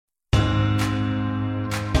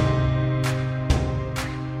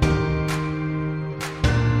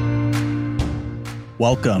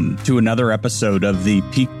Welcome to another episode of the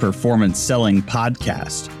Peak Performance Selling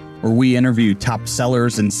Podcast, where we interview top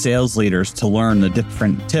sellers and sales leaders to learn the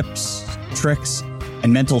different tips, tricks,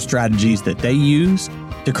 and mental strategies that they use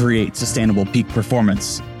to create sustainable peak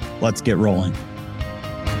performance. Let's get rolling.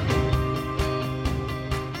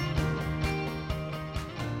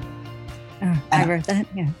 I wrote that.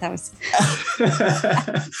 Yeah, that was.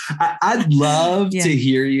 I'd love to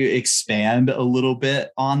hear you expand a little bit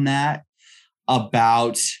on that,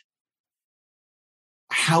 about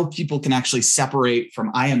how people can actually separate from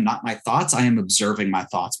I am not my thoughts, I am observing my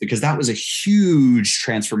thoughts, because that was a huge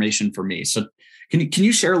transformation for me. So can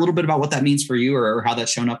you share a little bit about what that means for you or how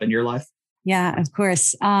that's shown up in your life? Yeah, of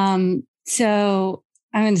course. So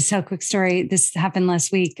I'm going to tell a quick story. This happened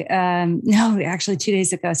last week. No, actually 2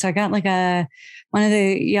 days ago. So I got like one of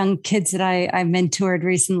the young kids that I mentored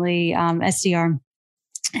recently, SDR.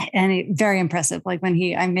 And very impressive. Like when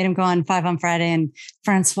I made him go on 5 on Friday, and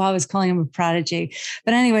Francois was calling him a prodigy.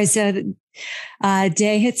 But anyway, so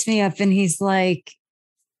Day hits me up and he's like,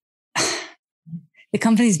 the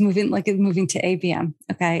company's moving to ABM.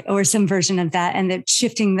 Okay. Or some version of that. And they're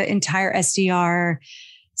shifting the entire SDR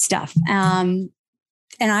stuff.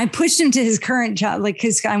 And I pushed him to his current job,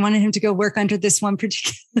 because I wanted him to go work under this one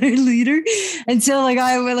particular leader. And so I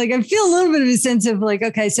feel a little bit of a sense of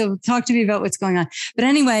okay, so talk to me about what's going on. But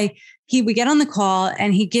anyway, we get on the call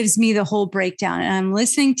and he gives me the whole breakdown, and I'm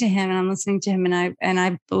listening to him and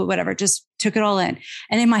I whatever, just took it all in.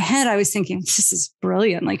 And in my head, I was thinking, this is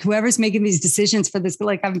brilliant. Like whoever's making these decisions for this,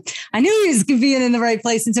 I knew he was being in the right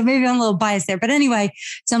place. And so maybe I'm a little biased there, but anyway,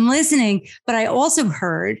 so I'm listening, but I also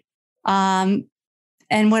heard,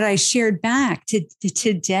 and what I shared back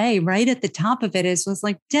to Day right at the top of it was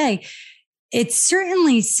like, Day, it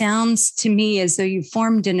certainly sounds to me as though you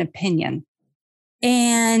formed an opinion.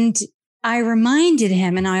 And I reminded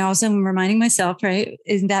him, and I also am reminding myself, right,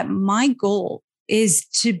 is that my goal is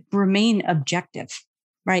to remain objective,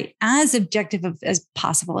 right? As objective as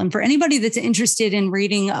possible. And for anybody that's interested in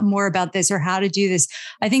reading more about this or how to do this,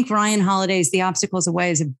 I think Ryan Holiday's The Obstacles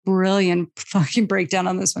Away is a brilliant fucking breakdown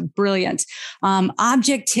on this one. Brilliant.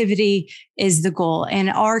 Objectivity is the goal. And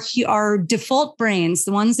our default brains,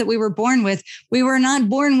 the ones that we were born with, we were not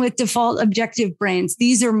born with default objective brains.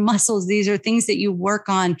 These are muscles. These are things that you work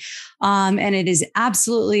on. And it is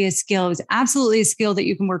absolutely a skill. It's absolutely a skill that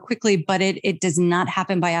you can work quickly, but it does not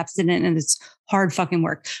happen by accident. And it's hard fucking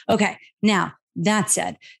work. Okay. Now, that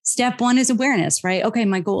said, step one is awareness, right? Okay.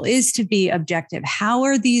 My goal is to be objective. How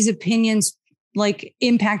are these opinions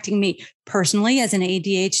impacting me personally as an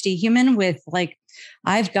ADHD human with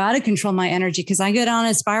I've got to control my energy because I go down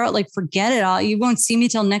a spiral, forget it all. You won't see me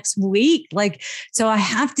till next week. So I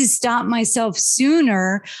have to stop myself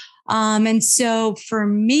sooner. And so for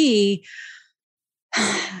me,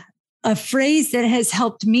 a phrase that has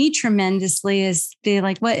helped me tremendously is be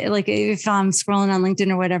if I'm scrolling on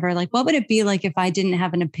LinkedIn or whatever, what would it be like if I didn't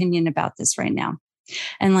have an opinion about this right now?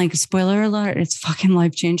 And spoiler alert, it's fucking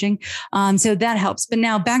life-changing. So that helps. But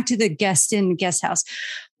now back to the guest in the guest house.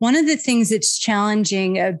 One of the things that's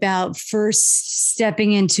challenging about first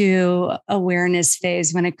stepping into awareness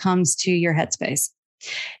phase when it comes to your headspace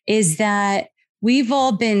is that we've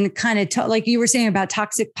all been kind of taught, like you were saying about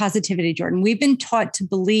toxic positivity, Jordan, we've been taught to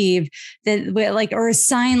believe that or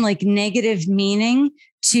assign negative meaning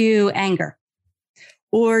to anger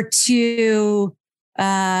or to,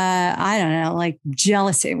 I don't know,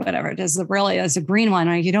 jealousy, whatever. There's a green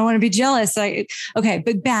one. You don't want to be jealous. Okay,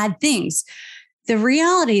 but bad things. The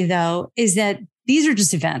reality though, is that these are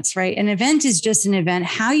just events, right? An event is just an event.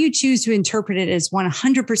 How you choose to interpret it is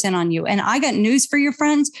 100% on you. And I got news for your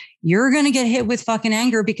friends. You're going to get hit with fucking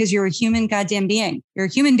anger because you're a human goddamn being. You're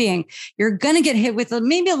a human being. You're going to get hit with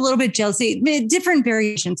maybe a little bit jealousy, different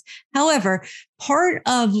variations. However, part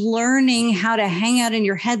of learning how to hang out in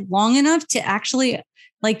your head long enough to actually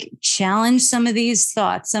challenge some of these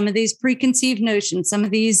thoughts, some of these preconceived notions, some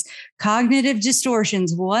of these cognitive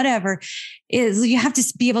distortions, whatever, is you have to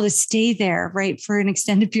be able to stay there, right, for an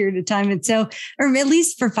extended period of time. And so, or at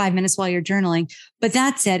least for 5 minutes while you're journaling. But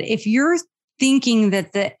that said, if you're thinking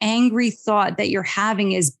that the angry thought that you're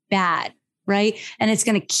having is bad, right, and it's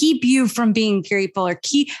going to keep you from being grateful or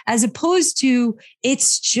as opposed to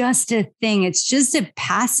it's just a thing, it's just a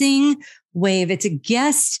passing wave. It's a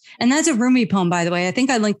guest. And that's a Rumi poem, by the way. I think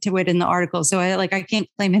I linked to it in the article. So I can't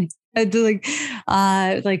claim any,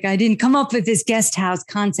 I didn't come up with this guest house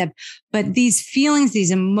concept, but these feelings,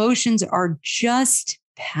 these emotions are just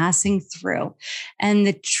passing through. And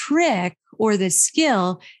the trick or the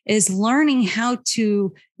skill is learning how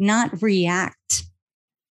to not react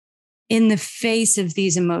in the face of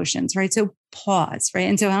these emotions, right? So pause, right?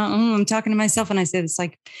 And so I'm talking to myself when I say this,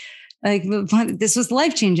 like this was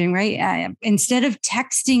life-changing, right? Instead of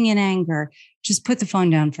texting in anger, just put the phone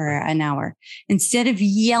down for an hour. Instead of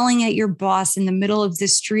yelling at your boss in the middle of the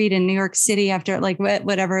street in New York City after like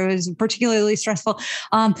whatever, it was particularly stressful.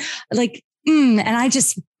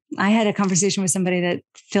 I had a conversation with somebody that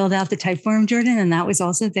filled out the type form, Jordan, and that was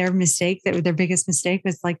also their mistake. Their biggest mistake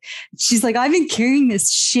was like, she's like, I've been carrying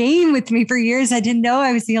this shame with me for years. I didn't know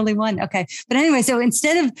I was the only one. Okay. But anyway, so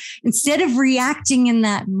instead of reacting in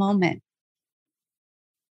that moment,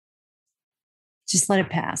 just let it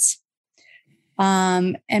pass.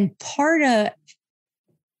 And part of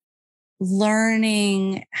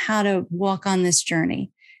learning how to walk on this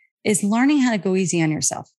journey is learning how to go easy on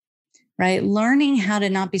yourself. Right? Learning how to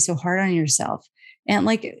not be so hard on yourself. And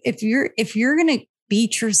like, if you're going to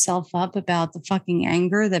beat yourself up about the fucking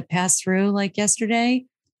anger that passed through like yesterday,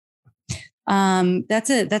 that's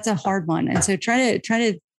a hard one. And so try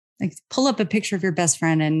to like pull up a picture of your best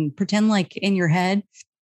friend and pretend like in your head,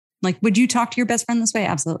 like, would you talk to your best friend this way?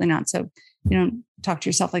 Absolutely not. So you don't talk to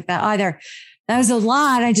yourself like that either. That was a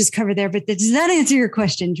lot I just covered there, but does that answer your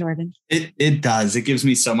question, Jordan? It does. It gives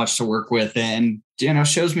me so much to work with, and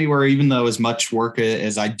shows me where, even though as much work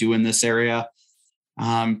as I do in this area,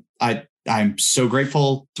 I'm so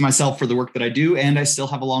grateful to myself for the work that I do, and I still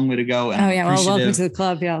have a long way to go. And welcome to the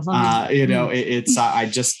club. Yeah,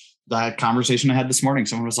 that conversation I had this morning.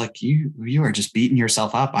 Someone was like, "You are just beating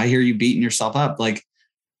yourself up. I hear you beating yourself up. Like,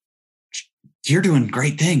 you're doing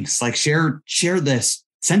great things. Like, share this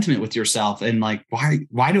sentiment with yourself, and like,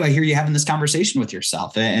 why do I hear you having this conversation with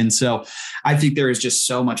yourself?" And so I think there is just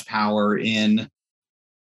so much power in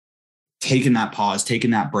taking that pause,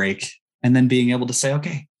 taking that break, and then being able to say,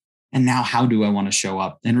 okay, and now how do I want to show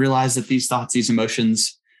up, and realize that these thoughts, these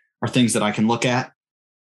emotions are things that I can look at,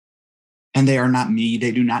 and they are not me.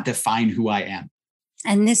 They do not define who I am.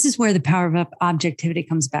 And this is where the power of objectivity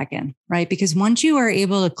comes back in, right? Because once you are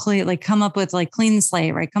able to clean the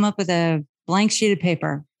slate, right? Come up with a blank sheet of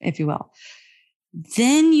paper, if you will,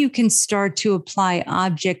 then you can start to apply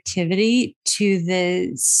objectivity to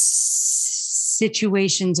the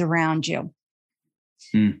situations around you.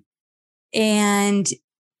 And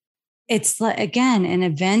it's like, again, an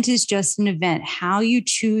event is just an event. How you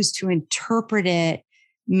choose to interpret it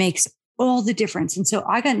makes all the difference. And so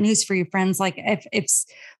I got news for you, friends. Like, if it's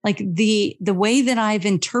like the way that I've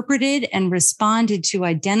interpreted and responded to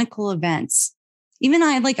identical events, even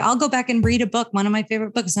I'll go back and read a book, one of my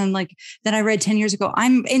favorite books, and like that I read 10 years ago,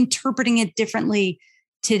 I'm interpreting it differently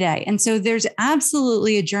today. And so there's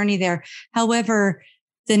absolutely a journey there. However,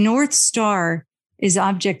 the North Star is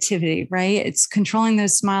objectivity, right? It's controlling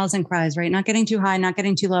those smiles and cries, right? Not getting too high, not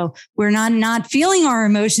getting too low. We're not feeling our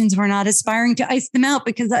emotions. We're not aspiring to ice them out,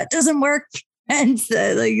 because that doesn't work. And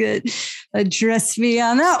so, trust me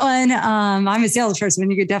on that one. I'm a salesperson.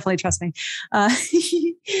 You could definitely trust me.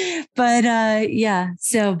 But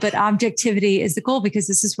objectivity is the goal, because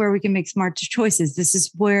this is where we can make smart choices. This is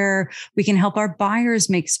where we can help our buyers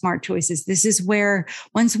make smart choices. This is where,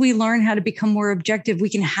 once we learn how to become more objective, we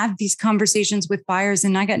can have these conversations with buyers.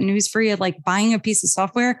 And I got news for you, like buying a piece of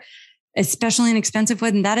software, especially an expensive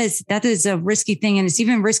one, that is a risky thing. And it's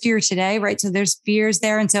even riskier today, right? So there's fears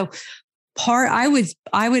there. And so I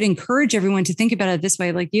would encourage everyone to think about it this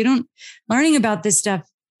way. Like, learning about this stuff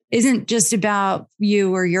isn't just about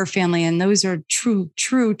you or your family. And those are true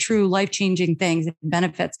life-changing things and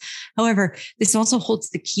benefits. However, this also holds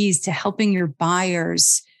the keys to helping your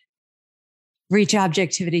buyers reach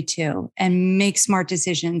objectivity too, and make smart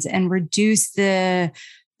decisions and reduce the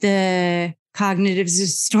cognitive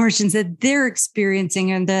distortions that they're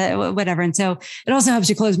experiencing and the whatever. And so it also helps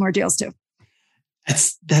you close more deals too.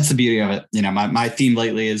 That's the beauty of it. My theme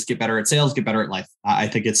lately is get better at sales, get better at life. I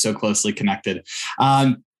think it's so closely connected.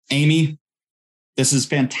 Amy, this is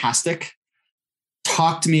fantastic.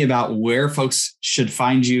 Talk to me about where folks should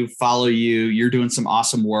find you, follow you. You're doing some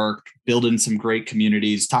awesome work, building some great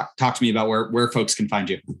communities. Talk to me about where folks can find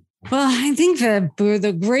you. Well, I think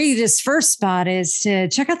the greatest first spot is to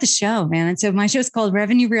check out the show, man. And so my show is called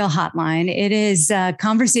Revenue Reel Hotline. It is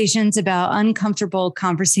conversations about uncomfortable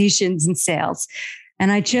conversations in sales.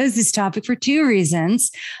 And I chose this topic for two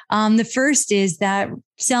reasons. The first is that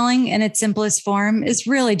selling in its simplest form is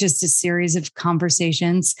really just a series of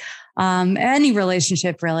conversations. any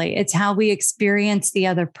relationship, really. It's how we experience the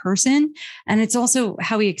other person. And it's also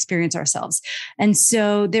how we experience ourselves. And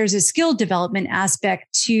so there's a skill development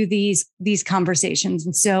aspect to these conversations.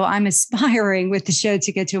 And so I'm aspiring with the show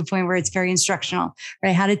to get to a point where it's very instructional,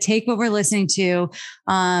 right? How to take what we're listening to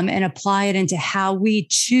and apply it into how we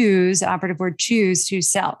choose, operative word, choose to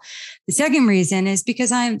sell. The second reason is because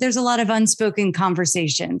there's a lot of unspoken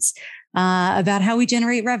conversations about how we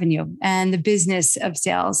generate revenue and the business of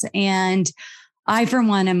sales. And I, for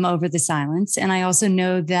one, am over the silence. And I also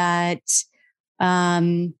know that,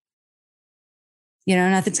 nothing's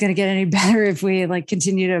going to get any better if we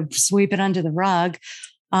continue to sweep it under the rug.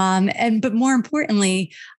 But more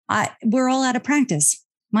importantly, we're all out of practice,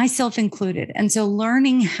 myself included. And so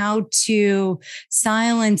learning how to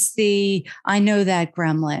silence I know that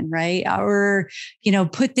gremlin, right? Or,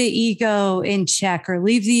 put the ego in check or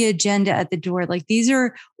leave the agenda at the door.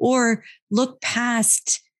 Or look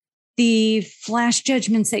past the flash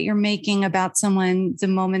judgments that you're making about someone the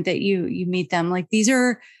moment that you meet them.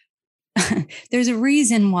 There's a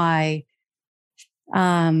reason why,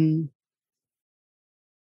 the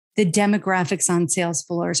demographics on sales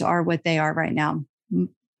floors are what they are right now.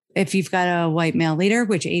 If you've got a white male leader,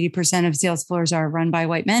 which 80% of sales floors are run by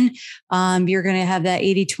white men, you're going to have that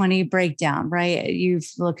 80-20 breakdown, right? You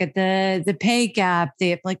look at the pay gap,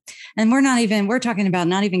 and we're talking about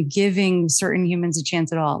not even giving certain humans a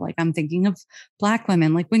chance at all. I'm thinking of Black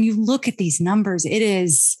women. When you look at these numbers, it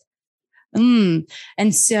is, and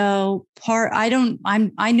so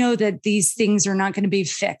I know that these things are not going to be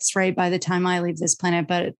fixed, right, by the time I leave this planet,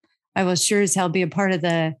 but I will sure as hell be a part of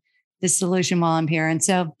the solution while I'm here. And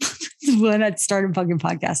so why not start a fucking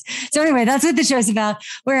podcast? So anyway, that's what the show's about.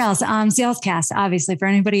 Where else? Salescast, obviously, for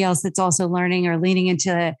anybody else that's also learning or leaning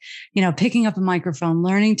into, picking up a microphone,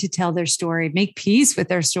 learning to tell their story, make peace with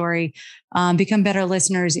their story, become better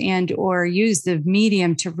listeners and or use the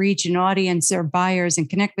medium to reach an audience or buyers and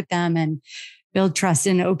connect with them and build trust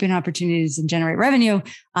and open opportunities and generate revenue.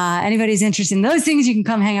 Anybody's interested in those things, you can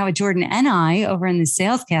come hang out with Jordan and I over in the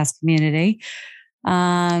Salescast community.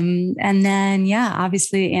 And then,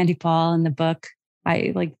 obviously Andy Paul in the book,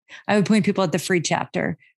 I would point people at the free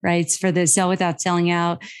chapter, right? It's for the Sell Without Selling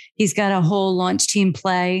Out. He's got a whole launch team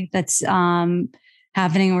play that's,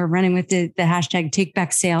 happening. We're running with the hashtag Take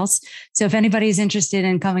Back Sales. So if anybody's interested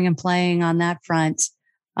in coming and playing on that front,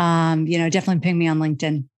 definitely ping me on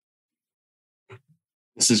LinkedIn.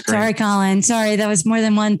 This is great. Sorry, Colin. Sorry, that was more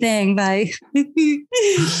than one thing, but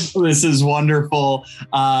this is wonderful.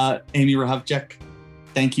 Amy Hrehovcik,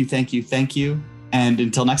 thank you. And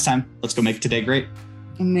until next time, let's go make today great.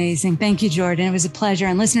 Amazing. Thank you, Jordan. It was a pleasure.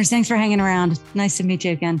 And listeners, thanks for hanging around. Nice to meet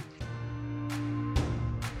you again.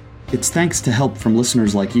 It's thanks to help from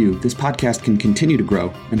listeners like you, this podcast can continue to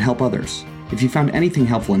grow and help others. If you found anything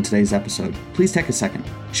helpful in today's episode, please take a second,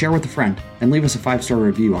 share with a friend, and leave us a 5-star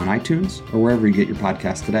review on iTunes or wherever you get your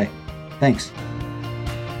podcast today. Thanks.